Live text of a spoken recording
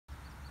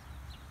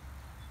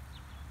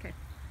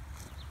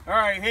All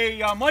right,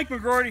 hey, Mike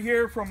McGroarty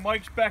here from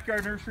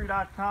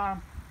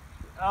Mike'sBackyardNursery.com.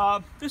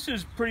 This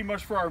is pretty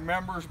much for our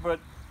members,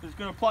 but it's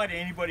going to apply to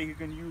anybody who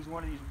can use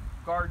one of these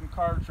garden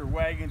carts or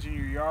wagons in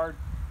your yard.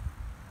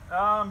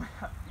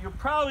 You're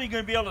probably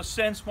going to be able to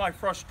sense my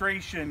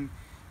frustration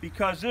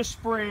because this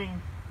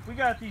spring we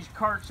got these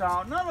carts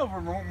out. None of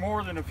them are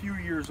more than a few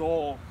years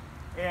old,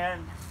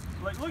 and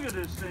like, look at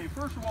this thing.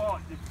 First of all,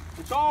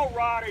 it's all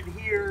rotted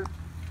here.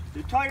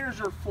 The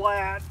tires are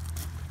flat.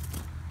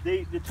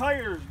 The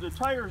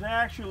tires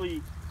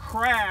actually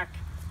crack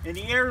and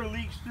the air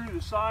leaks through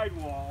the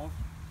sidewall.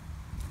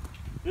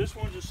 This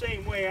one's the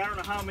same way. I don't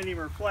know how many of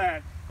them are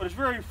flat, but it's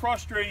very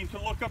frustrating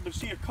to look up and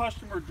see a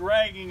customer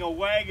dragging a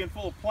wagon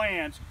full of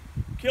plants,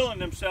 killing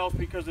themselves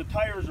because the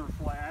tires are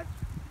flat.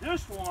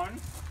 This one,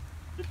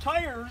 the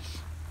tires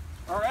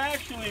are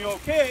actually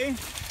okay,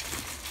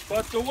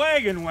 but the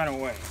wagon went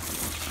away.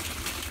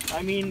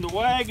 I mean, the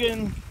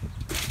wagon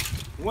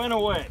went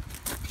away.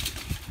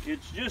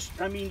 It's just,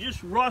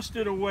 just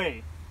rusted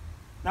away.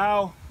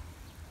 Now,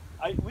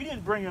 we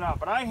didn't bring it up,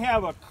 but I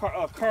have a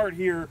cart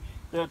here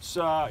that's,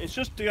 it's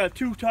just got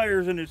two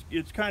tires, and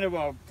it's kind of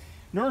a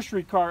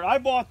nursery cart. I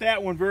bought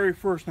that one very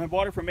first, and I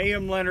bought it from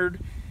A.M. Leonard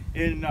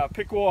in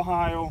Piqua,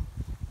 Ohio.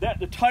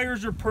 The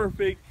tires are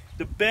perfect.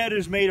 The bed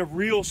is made of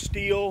real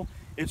steel.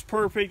 It's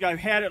perfect. I've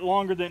had it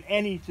longer than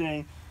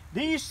anything.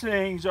 These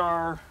things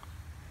are,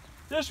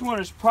 this one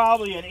is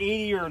probably an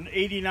 $80 or an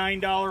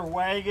 $89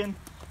 wagon.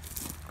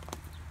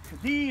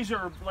 These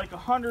are like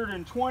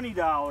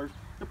 $120.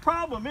 The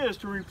problem is,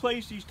 to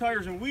replace these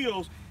tires and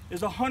wheels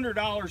is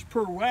 $100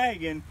 per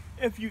wagon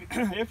if you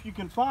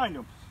can find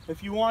them.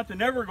 If you want the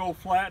Never Go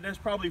Flat, that's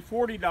probably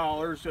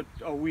 $40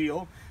 a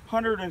wheel,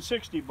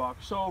 160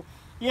 bucks. So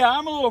yeah,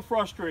 I'm a little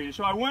frustrated.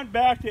 So I went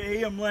back to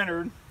A.M.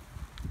 Leonard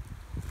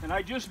and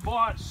I just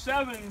bought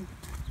 7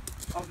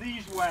 of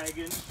these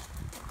wagons.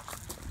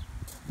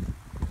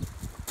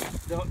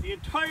 The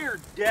entire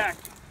deck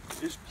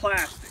is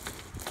plastic.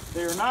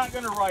 They're not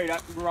going to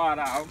rot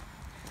out.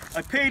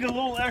 I paid a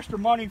little extra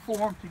money for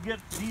them to get,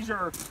 these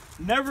are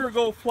Never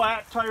Go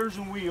Flat tires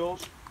and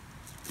wheels.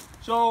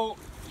 So,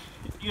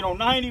 you know,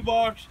 90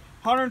 bucks,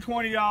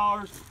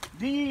 $120.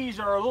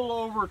 These are a little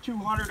over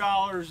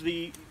 $200.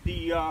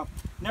 The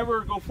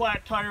Never Go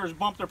Flat tires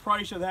bumped the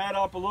price of that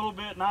up a little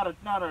bit, not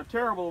a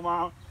terrible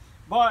amount.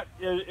 But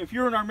if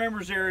you're in our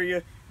members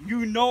area,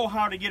 you know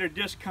how to get a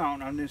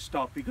discount on this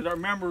stuff, because our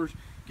members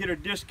get a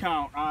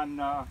discount on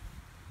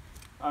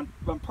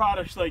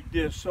products like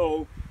this.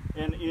 So,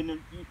 and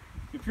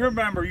if you're a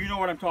member, you know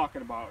what I'm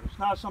talking about. It's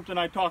not something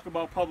I talk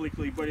about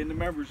publicly, but in the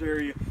members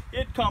area,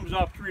 it comes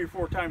up 3 or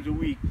 4 times a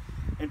week,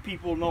 and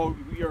people know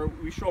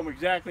we show them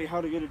exactly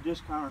how to get a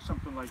discount on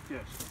something like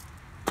this.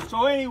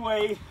 So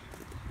anyway,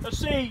 let's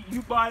say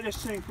you buy this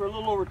thing for a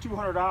little over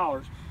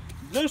 $200.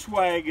 This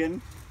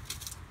wagon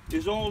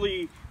is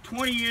only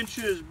 20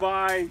 inches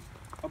by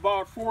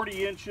about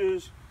 40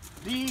 inches.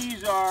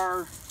 These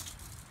are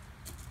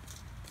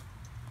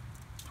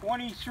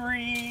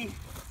 23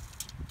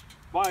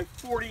 by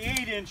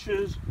 48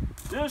 inches.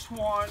 This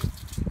one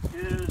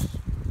is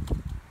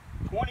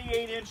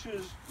 28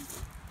 inches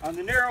on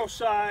the narrow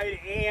side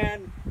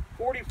and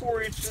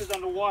 44 inches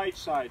on the wide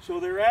side. So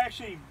they're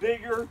actually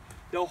bigger.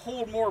 They'll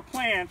hold more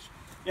plants,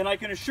 and I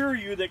can assure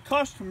you that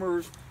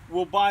customers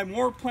will buy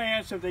more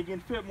plants if they can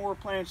fit more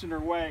plants in their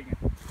wagon.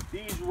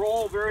 These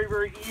roll very,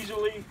 very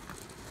easily.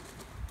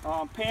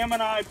 Pam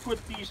and I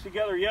put these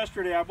together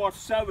yesterday. I bought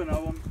 7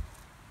 of them.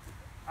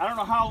 I don't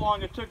know how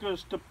long it took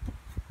us to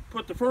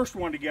put the first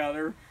one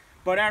together,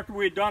 but after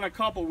we had done a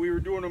couple, we were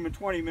doing them in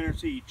 20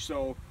 minutes each.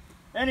 So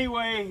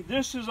anyway,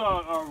 this is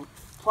a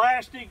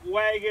plastic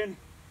wagon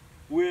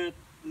with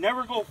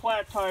Never Go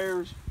Flat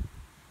tires,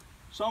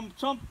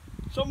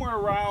 somewhere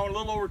around a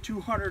little over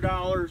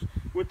 $200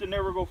 with the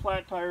Never Go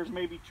Flat tires,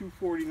 maybe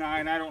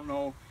 $249, I don't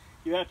know.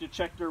 You have to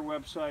check their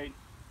website.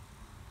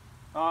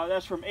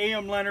 That's from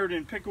A.M. Leonard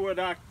in Piqua,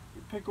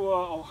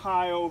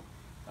 Ohio.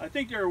 I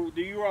think the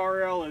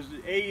URL is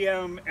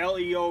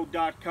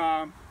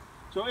amleo.com.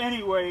 So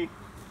anyway,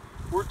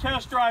 we're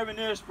test driving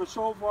this, but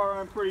so far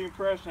I'm pretty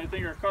impressed, and I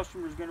think our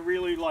customers are going to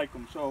really like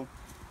them. So,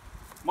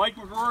 Mike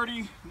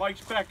McGroarty,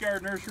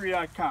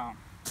 Mike'sBackyardNursery.com.